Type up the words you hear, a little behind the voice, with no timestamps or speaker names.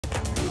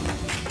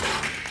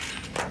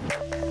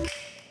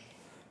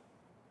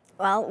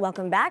Well,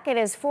 welcome back. It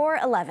is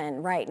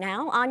 4:11 right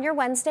now on your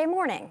Wednesday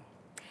morning.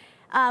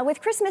 With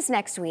Christmas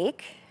next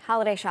week,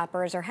 holiday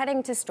shoppers are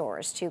heading to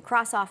stores to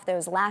cross off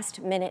those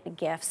last-minute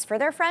gifts for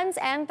their friends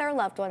and their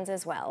loved ones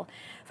as well.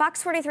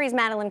 Fox 43's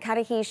Madeline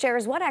Cudahy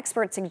shares what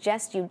experts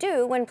suggest you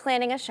do when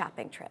planning a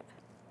shopping trip.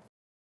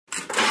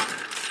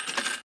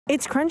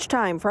 It's crunch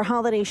time for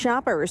holiday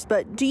shoppers,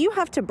 but do you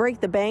have to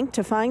break the bank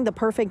to find the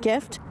perfect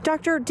gift?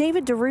 Dr.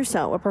 David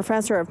DeRusso, a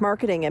professor of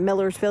marketing at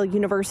Millersville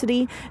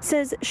University,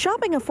 says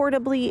shopping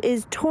affordably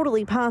is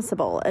totally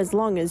possible as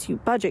long as you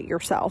budget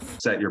yourself.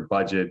 Set your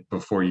budget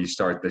before you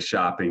start the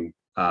shopping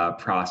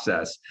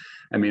process.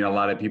 I mean, a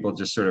lot of people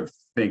just sort of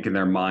think in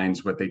their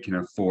minds what they can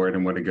afford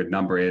and what a good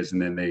number is,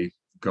 and then they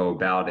go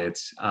about it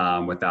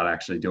without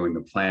actually doing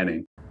the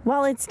planning.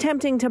 While it's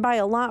tempting to buy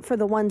a lot for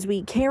the ones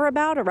we care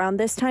about around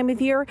this time of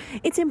year,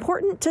 it's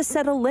important to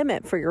set a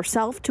limit for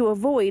yourself to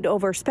avoid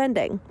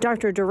overspending.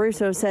 Dr.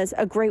 DeRusso says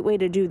a great way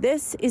to do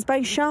this is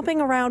by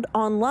shopping around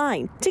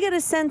online to get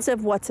a sense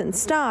of what's in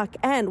stock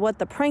and what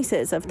the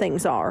prices of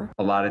things are.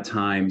 A lot of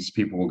times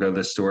people will go to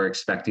the store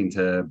expecting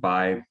to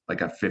buy like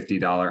a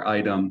 $50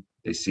 item.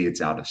 They see it's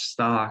out of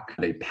stock.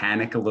 They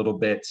panic a little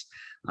bit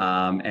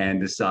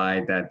and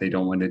decide that they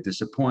don't want to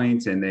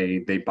disappoint, and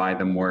they buy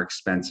the more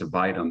expensive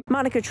item.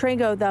 Monica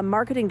Trago, the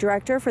marketing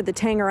director for the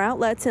Tanger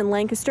outlets in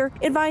Lancaster,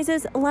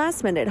 advises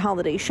last-minute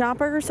holiday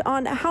shoppers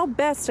on how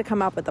best to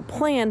come up with a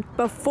plan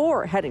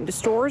before heading to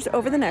stores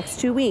over the next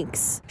 2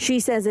 weeks.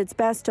 She says it's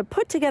best to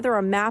put together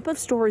a map of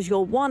stores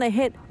you'll want to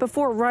hit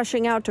before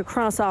rushing out to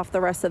cross off the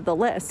rest of the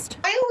list.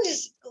 I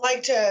always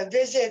like to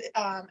visit,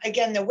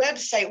 again, the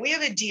website. We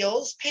have a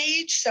deals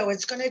page, so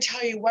it's going to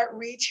tell you what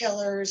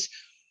retailers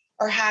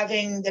are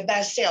having the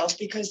best sales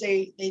because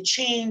they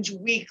change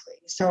weekly,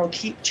 so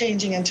keep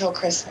changing until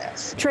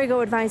Christmas.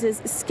 Trago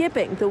advises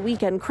skipping the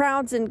weekend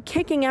crowds and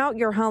kicking out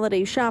your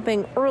holiday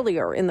shopping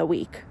earlier in the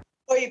week.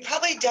 Well, you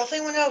probably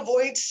definitely want to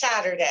avoid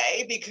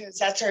Saturday because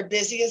that's our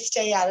busiest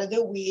day out of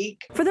the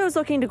week. For those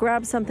looking to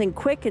grab something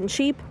quick and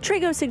cheap,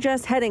 Trago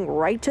suggests heading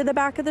right to the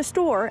back of the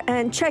store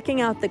and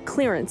checking out the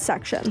clearance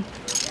section.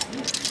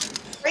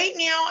 Right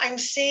now, I'm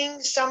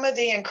seeing some of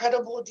the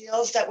incredible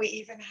deals that we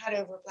even had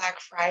over Black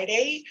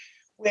Friday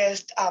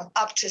with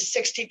up to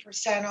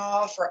 60%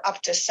 off or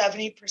up to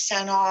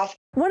 70% off.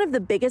 One of the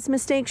biggest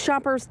mistakes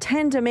shoppers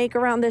tend to make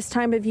around this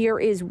time of year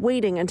is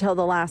waiting until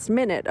the last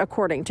minute,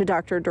 according to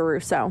Dr.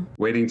 DeRusso.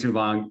 Waiting too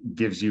long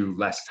gives you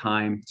less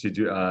time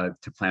to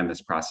plan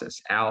this process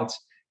out.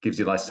 Gives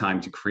you less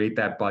time to create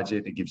that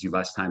budget. It gives you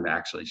less time to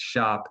actually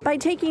shop. By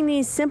taking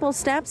these simple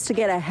steps to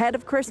get ahead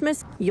of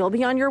Christmas, you'll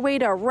be on your way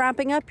to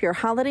wrapping up your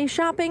holiday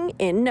shopping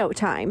in no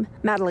time.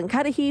 Madeline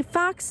Cudahy,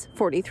 Fox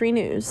 43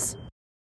 News.